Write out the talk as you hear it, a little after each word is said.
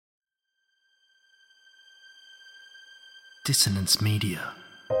Dissonance Media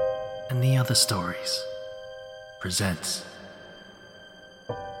and the Other Stories presents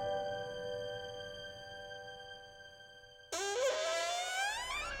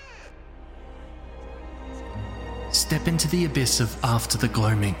Step into the abyss of After the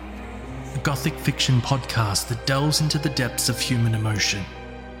Gloaming, a gothic fiction podcast that delves into the depths of human emotion,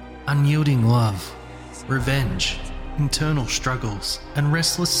 unyielding love, revenge, internal struggles, and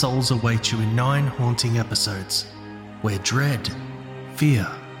restless souls await you in 9 haunting episodes, where dread, fear,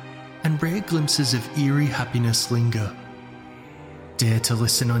 and rare glimpses of eerie happiness linger. Dare to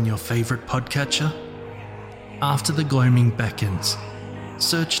listen on your favourite podcatcher? After the Gloaming beckons.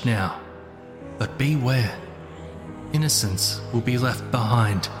 Search now, but beware. Innocence will be left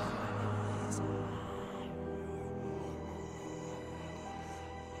behind.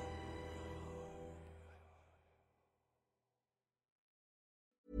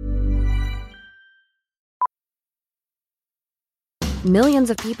 Millions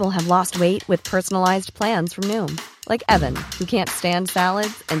of people have lost weight with personalized plans from Noom. Like Evan, who can't stand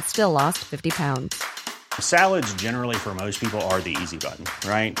salads and still lost 50 pounds. Salads generally for most people are the easy button,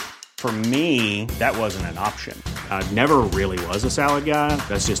 right? For me, that wasn't an option. I never really was a salad guy.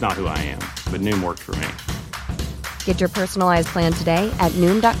 That's just not who I am. But Noom worked for me. Get your personalized plan today at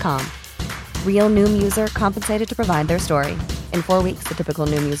Noom.com. Real Noom user compensated to provide their story. In 4 weeks, the typical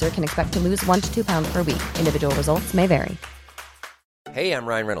Noom user can expect to lose 1 to 2 pounds per week. Individual results may vary. Hey, I'm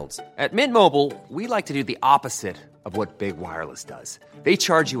Ryan Reynolds. At Mint Mobile, we like to do the opposite of what Big Wireless does. They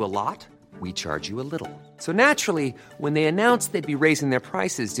charge you a lot, we charge you a little. So naturally, when they announced they'd be raising their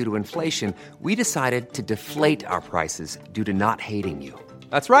prices due to inflation, we decided to deflate our prices due to not hating you.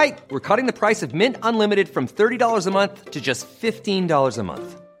 That's right. We're cutting the price of Mint Unlimited from $30 a month to just $15 a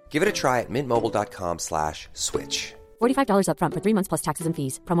month. Give it a try at mintmobile.com/switch. $45 up front for 3 months plus taxes and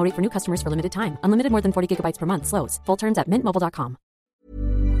fees. Promo rate for new customers for limited time. Unlimited more than 40 gigabytes per month. Slows full terms at mintmobile.com.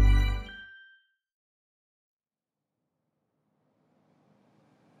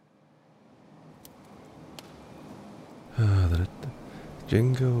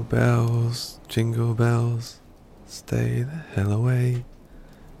 Jingle bells, stay the hell away.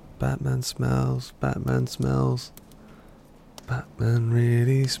 Batman smells, Batman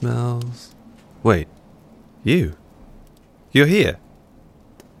really smells. Wait, you're here?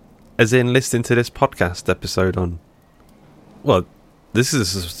 As in listening to this podcast episode on... Well, this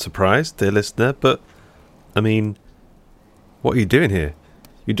is a surprise, dear listener, but, I mean, what are you doing here?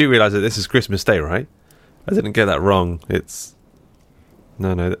 You do realise that this is Christmas Day, right? I didn't get that wrong. It's...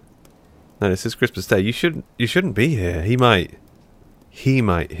 No, this is Christmas Day. You shouldn't be here. He might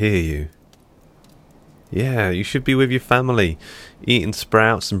hear you. Yeah, you should be with your family, eating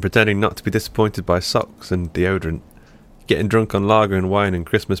sprouts and pretending not to be disappointed by socks and deodorant, getting drunk on lager and wine and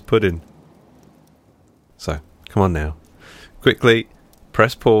Christmas pudding. So, come on now. Quickly,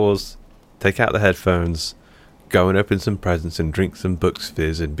 press pause, take out the headphones, go and open some presents and drink some Bucks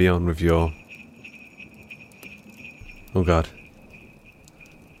Fizz and be on with your... Oh God.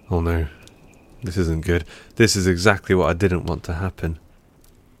 Oh no. This isn't good. This is exactly what I didn't want to happen.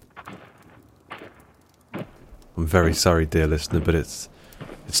 I'm very sorry, dear listener, but it's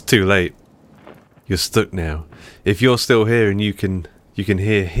too late. You're stuck now. If you're still here and you can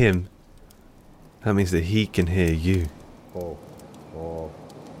hear him, that means that he can hear you. Oh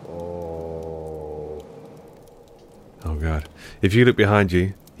God. If you look behind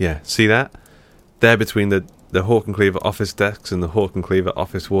you, yeah, see that? There between the Hawk and Cleaver office desks and the Hawk and Cleaver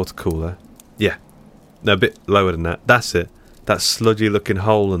office water cooler. Yeah. No, a bit lower than that. That's it. That sludgy looking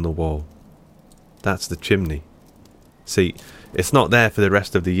hole in the wall. That's the chimney. See, it's not there for the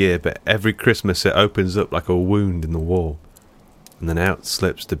rest of the year, but every Christmas it opens up like a wound in the wall. And then out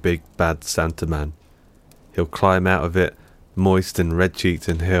slips the big bad Santa man. He'll climb out of it, moist and red-cheeked,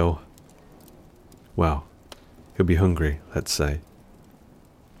 and he'll be hungry, let's say.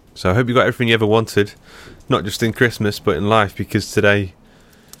 So I hope you got everything you ever wanted, not just in Christmas, but in life, because today...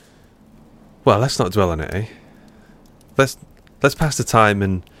 Well, let's not dwell on it, eh? Let's pass the time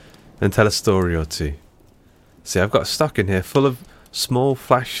and tell a story or two. See, I've got a stock in here full of small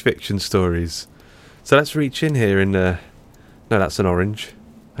flash fiction stories. So let's reach in here and... No, that's an orange.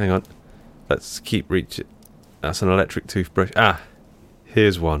 Hang on. Let's keep reaching. That's an electric toothbrush.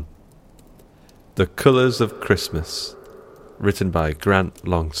 Here's one. The Colours of Christmas. Written by Grant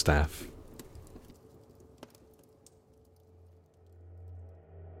Longstaff.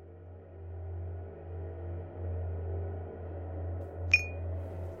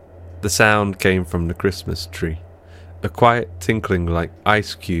 The sound came from the Christmas tree, a quiet tinkling like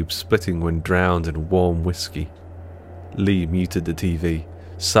ice cubes splitting when drowned in warm whiskey. Lee muted the TV,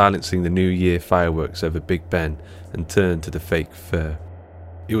 silencing the New Year fireworks over Big Ben, and turned to the fake fir.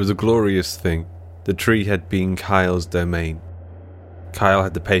 It was a glorious thing. The tree had been Kyle's domain. Kyle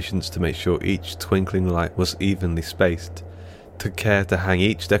had the patience to make sure each twinkling light was evenly spaced, took care to hang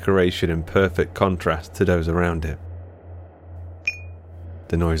each decoration in perfect contrast to those around it.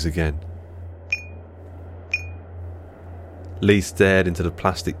 The noise again. Lee stared into the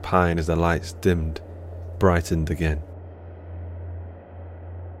plastic pine as the lights dimmed, brightened again.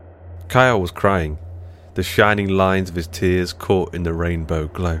 Kyle was crying, the shining lines of his tears caught in the rainbow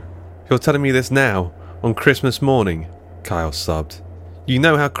glow. "You're telling me this now, on Christmas morning?" Kyle sobbed. "You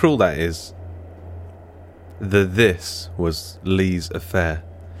know how cruel that is." The this was Lee's affair.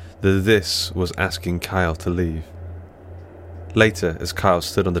 The this was asking Kyle to leave. Later, as Kyle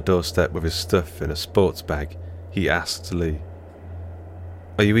stood on the doorstep with his stuff in a sports bag, he asked Lee,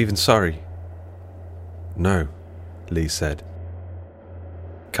 "Are you even sorry?" "No," Lee said.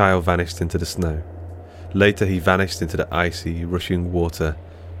 Kyle vanished into the snow. Later he vanished into the icy, rushing water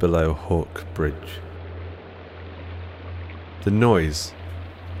below Hawk Bridge. The noise,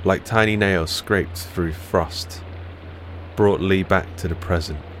 like tiny nails scraped through frost, brought Lee back to the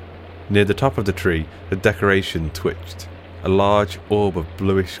present. Near the top of the tree, the decoration twitched, a large orb of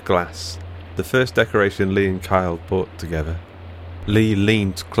bluish glass, the first decoration Lee and Kyle bought together. Lee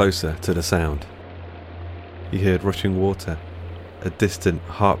leaned closer to the sound. He heard rushing water, a distant,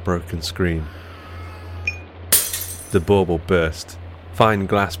 heartbroken scream. The bauble burst. Fine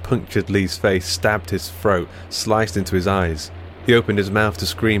glass punctured Lee's face, stabbed his throat, sliced into his eyes. He opened his mouth to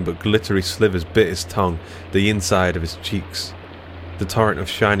scream, but glittery slivers bit his tongue, the inside of his cheeks. The torrent of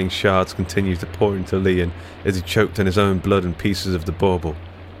shining shards continued to pour into Lee, and as he choked on his own blood and pieces of the bauble,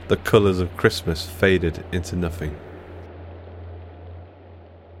 the colours of Christmas faded into nothing.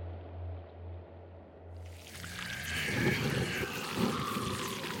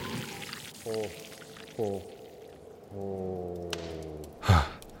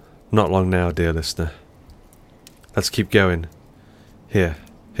 Not long now, dear listener. Let's keep going.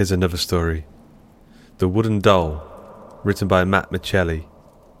 Here's another story. The Wooden Doll, written by Matt Michelli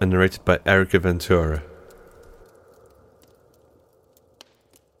and narrated by Erica Ventura.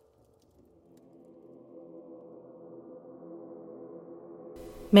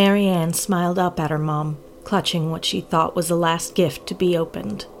 Mary Ann smiled up at her mom, clutching what she thought was the last gift to be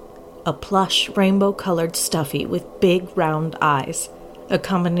opened. A plush, rainbow-colored stuffy with big, round eyes, a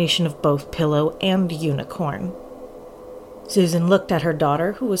combination of both pillow and unicorn. Susan looked at her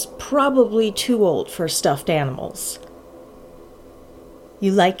daughter, who was probably too old for stuffed animals.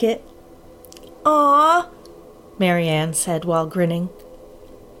 "You like it?" "Aw," Mary Ann said while grinning.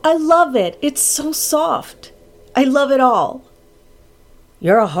 "I love it. It's so soft. I love it all."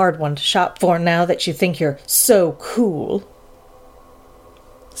 "You're a hard one to shop for now that you think you're so cool."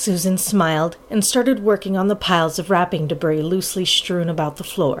 Susan smiled and started working on the piles of wrapping debris loosely strewn about the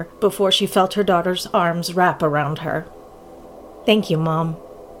floor before she felt her daughter's arms wrap around her. "Thank you, Mom."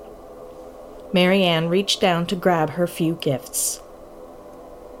 Mary Ann reached down to grab her few gifts.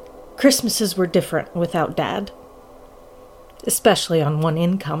 Christmases were different without Dad, especially on one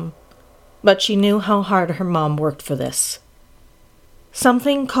income, but she knew how hard her mom worked for this.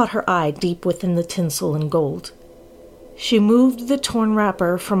 Something caught her eye deep within the tinsel and gold. She moved the torn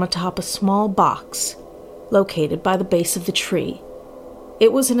wrapper from atop a small box located by the base of the tree.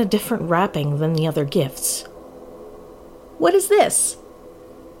 It was in a different wrapping than the other gifts. "What is this?"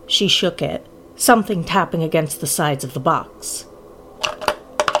 She shook it, something tapping against the sides of the box.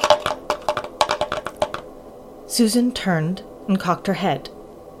 Susan turned and cocked her head,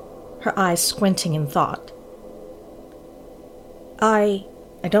 her eyes squinting in thought. I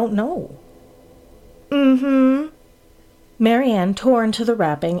don't know." Mary Ann tore into the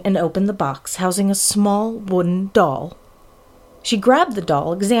wrapping and opened the box housing a small wooden doll. She grabbed the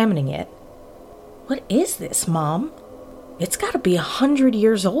doll, examining it. "What is this, Mom? It's got to be 100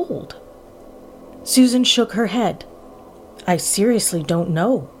 years old." Susan shook her head. "I seriously don't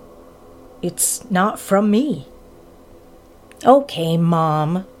know. It's not from me." "Okay,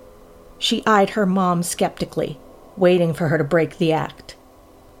 Mom." She eyed her mom skeptically, waiting for her to break the act.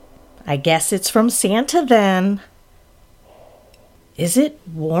 "I guess it's from Santa then." "Is it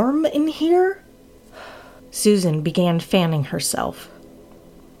warm in here?" Susan began fanning herself.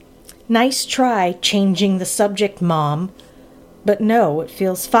 "Nice try changing the subject, Mom. But no, it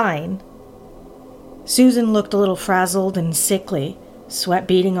feels fine." Susan looked a little frazzled and sickly, sweat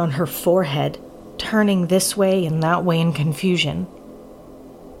beading on her forehead, turning this way and that way in confusion.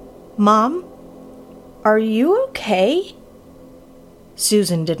 "Mom, are you okay?"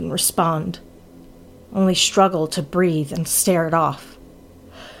 Susan didn't respond, only struggled to breathe and stared off.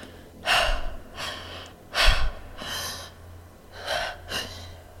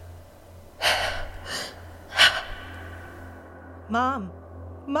 Mom!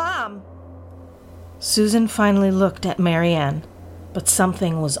 Mom! Susan finally looked at Marianne, but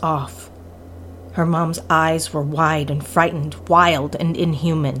something was off. Her mom's eyes were wide and frightened, wild and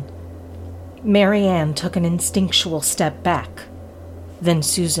inhuman. Marianne took an instinctual step back. Then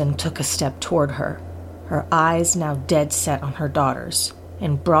Susan took a step toward her, her eyes now dead set on her daughter's,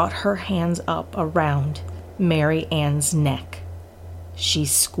 and brought her hands up around Marianne's neck. She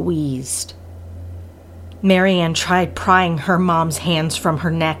squeezed. Marianne tried prying her mom's hands from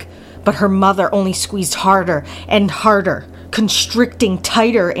her neck, but her mother only squeezed harder and harder, constricting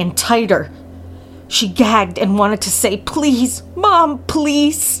tighter and tighter. She gagged and wanted to say, "Please, Mom,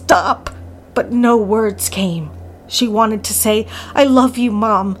 please stop," but no words came. She wanted to say, "I love you,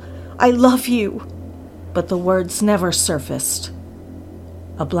 Mom, I love you," but the words never surfaced.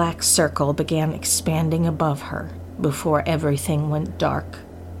 A black circle began expanding above her before everything went dark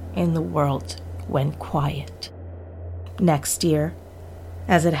and the world went quiet. Next year,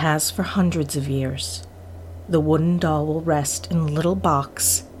 as it has for hundreds of years, the wooden doll will rest in a little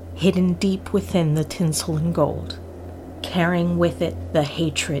box hidden deep within the tinsel and gold, carrying with it the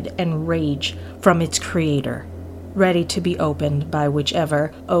hatred and rage from its creator, ready to be opened by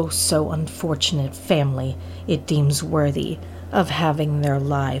whichever, oh so unfortunate family it deems worthy of having their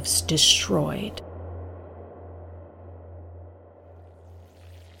lives destroyed.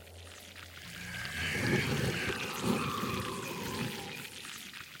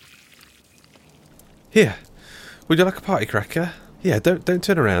 Here, would you like a party cracker? Yeah, don't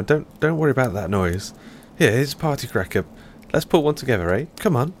turn around. Don't worry about that noise. Here's a party cracker. Let's pull one together, eh?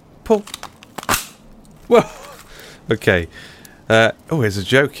 Come on, pull. Whoa. Okay. Here's a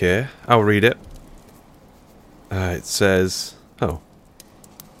joke here. I'll read it. It says...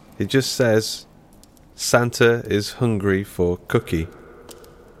 It just says... Santa is hungry for cookie.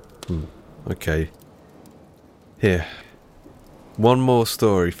 Okay. Here. One more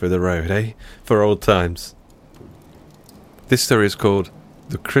story for the road, eh? For old times. This story is called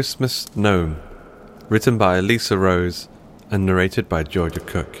The Christmas Gnome, written by Lisa Rose and narrated by Georgia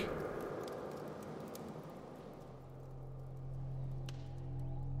Cook.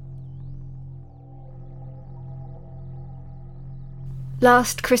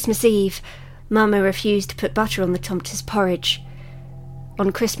 Last Christmas Eve, Mama refused to put butter on the tomter's porridge.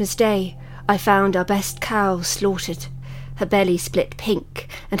 On Christmas Day, I found our best cow slaughtered, her belly split pink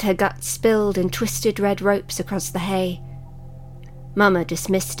and her guts spilled in twisted red ropes across the hay. Mama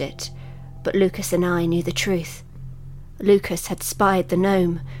dismissed it, but Lucas and I knew the truth. Lucas had spied the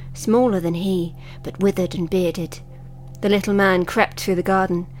gnome, smaller than he, but withered and bearded. The little man crept through the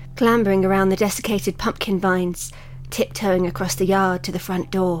garden, clambering around the desiccated pumpkin vines, tiptoeing across the yard to the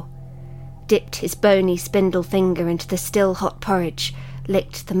front door, dipped his bony spindle finger into the still hot porridge,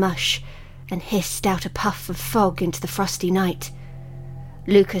 licked the mush, and hissed out a puff of fog into the frosty night.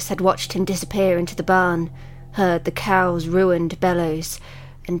 Lucas had watched him disappear into the barn, heard the cow's ruined bellows,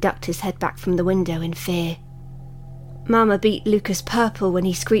 and ducked his head back from the window in fear. Mama beat Lucas purple when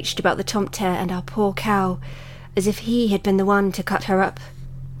he screeched about the tomter and our poor cow, as if he had been the one to cut her up.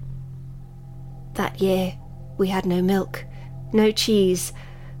 That year, we had no milk, no cheese,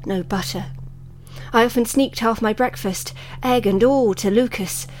 no butter. I often sneaked half my breakfast, egg and all, to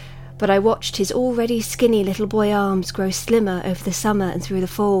Lucas, but I watched his already skinny little boy arms grow slimmer over the summer and through the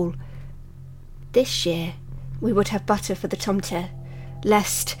fall. This year, we would have butter for the tomter,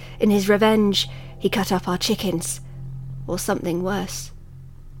 lest, in his revenge, he cut up our chickens, or something worse.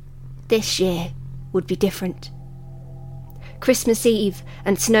 This year would be different. Christmas Eve,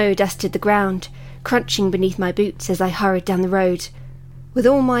 and snow dusted the ground, crunching beneath my boots as I hurried down the road. With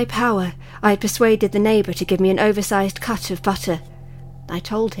all my power, I had persuaded the neighbour to give me an oversized cut of butter. I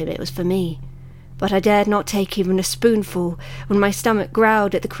told him it was for me, but I dared not take even a spoonful when my stomach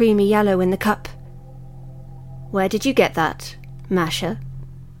growled at the creamy yellow in the cup. "Where did you get that, Masha?"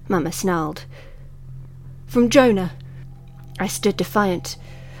 Mama snarled. "From Jonah." I stood defiant.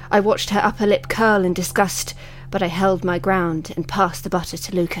 I watched her upper lip curl in disgust, but I held my ground and passed the butter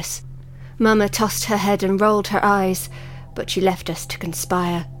to Lucas. Mama tossed her head and rolled her eyes, but she left us to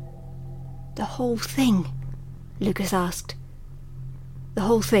conspire. "The whole thing?" Lucas asked. "The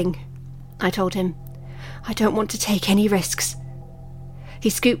whole thing," I told him. "I don't want to take any risks." He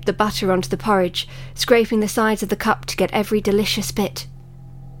scooped the butter onto the porridge, scraping the sides of the cup to get every delicious bit.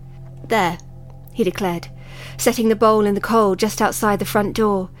 "There," he declared, setting the bowl in the coal just outside the front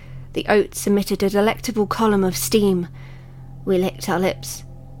door. The oats emitted a delectable column of steam. We licked our lips.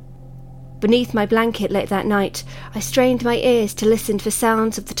 Beneath my blanket late that night, I strained my ears to listen for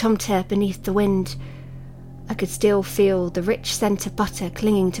sounds of the tomter beneath the wind. I could still feel the rich scent of butter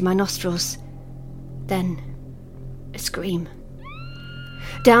clinging to my nostrils. Then, a scream.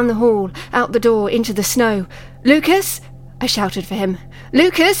 Down the hall, out the door, into the snow. "Lucas!" I shouted for him.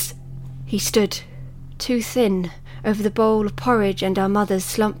 "Lucas!" He stood, too thin, over the bowl of porridge and our mother's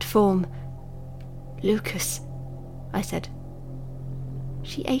slumped form. "Lucas," I said.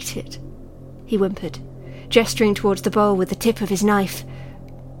 "She ate it," he whimpered, gesturing towards the bowl with the tip of his knife.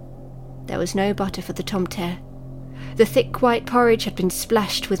 There was no butter for the tomterre. The thick white porridge had been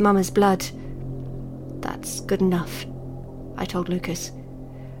splashed with Mama's blood. "That's good enough," I told Lucas.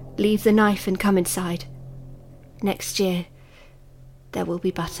 "Leave the knife and come inside. Next year, there will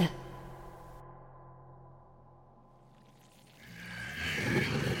be butter."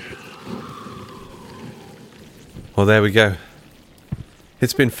 Well, there we go.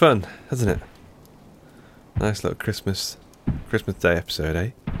 It's been fun, hasn't it? Nice little Christmas Day episode,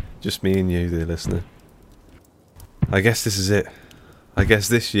 eh? Just me and you, dear listener. I guess this is it. I guess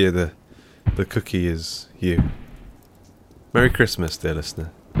this year the cookie is you. Merry Christmas, dear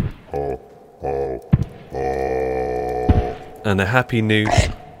listener. And a happy new...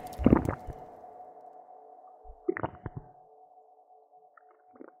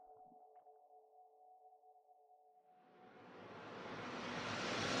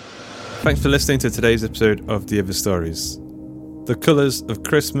 Thanks for listening to today's episode of The Other Stories. The Colours of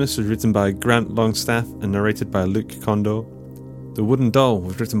Christmas was written by Grant Longstaff and narrated by Luke Condor. The Wooden Doll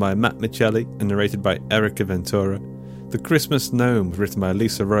was written by Matt Michelli and narrated by Erica Ventura. The Christmas Gnome was written by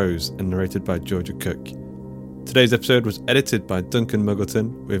Lisa Rose and narrated by Georgia Cook. Today's episode was edited by Duncan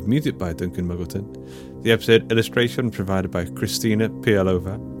Muggleton, with music by Duncan Muggleton. The episode illustration was provided by Christina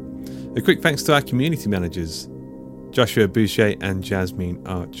Pialova. A quick thanks to our community managers, Joshua Boucher and Jasmine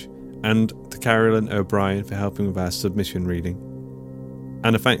Arch, and to Carolyn O'Brien for helping with our submission reading.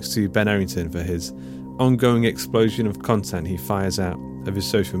 And a thanks to Ben Errington for his ongoing explosion of content he fires out of his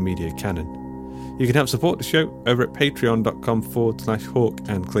social media canon. You can help support the show over at patreon.com/Hawk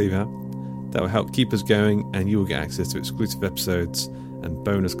and Cleaver. That will help keep us going, and you will get access to exclusive episodes and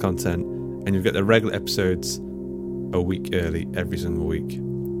bonus content, and you'll get the regular episodes a week early every single week.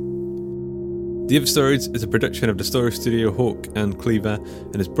 The Other Stories is a production of the Story Studio Hawk and Cleaver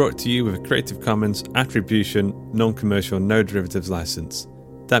and is brought to you with a Creative Commons Attribution, Non-Commercial, No Derivatives license.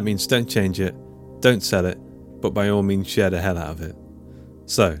 That means don't change it, don't sell it, but by all means share the hell out of it.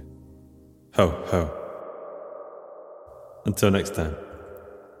 So, ho ho. Until next time.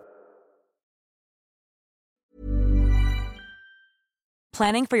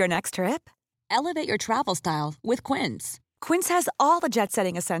 Planning for your next trip? Elevate your travel style with Quince. Quince has all the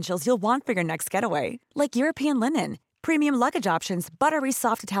jet-setting essentials you'll want for your next getaway, like European linen, premium luggage options, buttery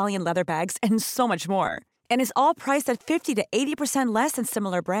soft Italian leather bags, and so much more. And is all priced at 50 to 80% less than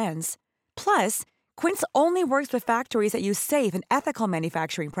similar brands. Plus, Quince only works with factories that use safe and ethical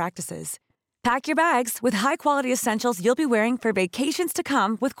manufacturing practices. Pack your bags with high-quality essentials you'll be wearing for vacations to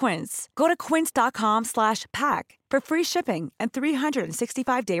come with Quince. Go to quince.com/pack for free shipping and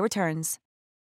 365-day returns.